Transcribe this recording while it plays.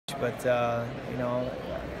but you know,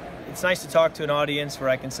 it's nice to talk to an audience where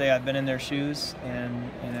I can say I've been in their shoes and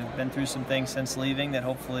I've been through some things since leaving that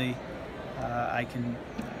hopefully I can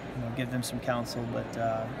give them some counsel.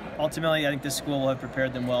 But ultimately, I think this school will have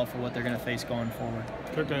prepared them well for what they're going to face going forward.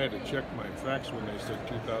 Kirk, I had to check my facts when they said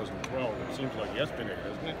 2012. It seems like yesterday,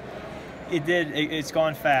 hasn't it? It did. It's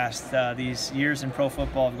gone fast. These years in pro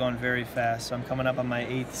football have gone very fast. So I'm coming up on my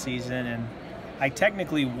 8th season, and I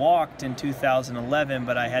technically walked in 2011,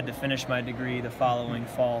 but I had to finish my degree the following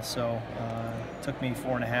fall. So it took me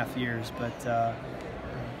 4.5 years. But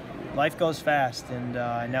life goes fast, and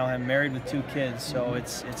I now am married with 2 kids. So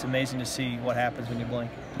it's amazing to see what happens when you blink.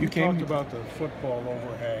 You talked about the football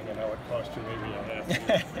overhang and how it cost you maybe a half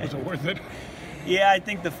year. Was it worth it? Yeah, I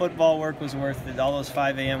think the football work was worth it. All those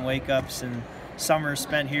 5 a.m. wake-ups and summers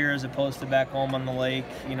spent here as opposed to back home on the lake.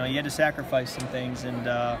 You know, you had to sacrifice some things. And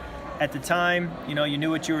at the time, you know, you knew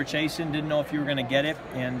what you were chasing, didn't know if you were going to get it.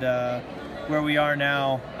 And where we are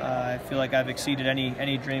now, I feel like I've exceeded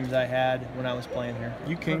any dreams I had when I was playing here.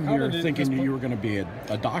 You came here thinking you were going to be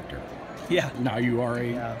a doctor. Yeah. Now you are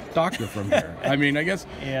a doctor from here. I mean, I guess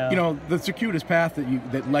you know the circuitous path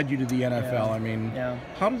that led you to the NFL. Yeah. I mean,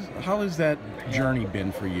 how has that journey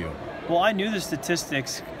been for you? Well, I knew the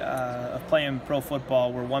statistics of playing pro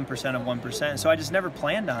football were 1% of 1%, so I just never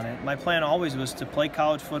planned on it. My plan always was to play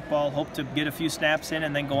college football, hope to get a few snaps in,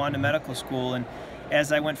 and then go on to medical school. And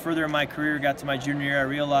as I went further in my career, got to my junior year, I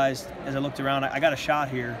realized as I looked around, I got a shot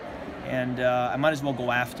here, and I might as well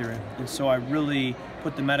go after it. And so I really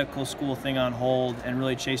put the medical school thing on hold and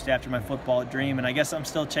really chased after my football dream. And I guess I'm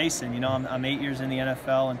still chasing. You know, I'm 8 years in the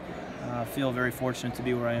NFL, and feel very fortunate to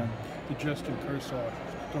be where I am. The Justin Kershaw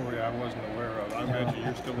story I wasn't aware of. I imagine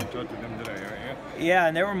you're still in touch with him today, aren't you? Yeah,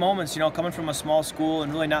 and there were moments, you know, coming from a small school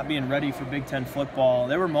and really not being ready for Big Ten football.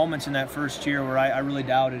 There were moments in that first year where I really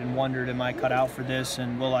doubted and wondered, am I cut out for this,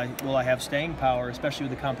 and will I have staying power, especially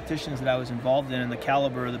with the competitions that I was involved in and the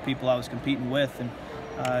caliber of the people I was competing with.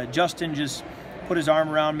 And Justin just put his arm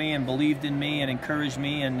around me and believed in me and encouraged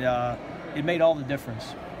me, and it made all the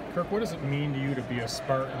difference. Kirk, what does it mean to you to be a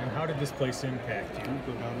Spartan, and how did this place impact you?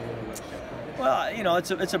 Well, you know,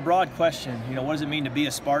 it's a broad question. You know, what does it mean to be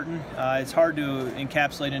a Spartan? It's hard to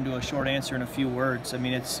encapsulate into a short answer in a few words. I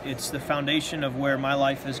mean, it's the foundation of where my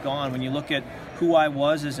life has gone. When you look at who I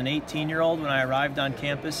was as an 18-year-old when I arrived on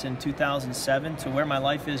campus in 2007 to where my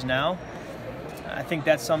life is now, I think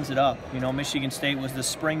that sums it up. You know, Michigan State was the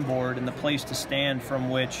springboard and the place to stand from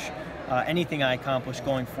which anything I accomplish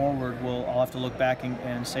going forward I'll have to look back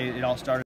and say it all started.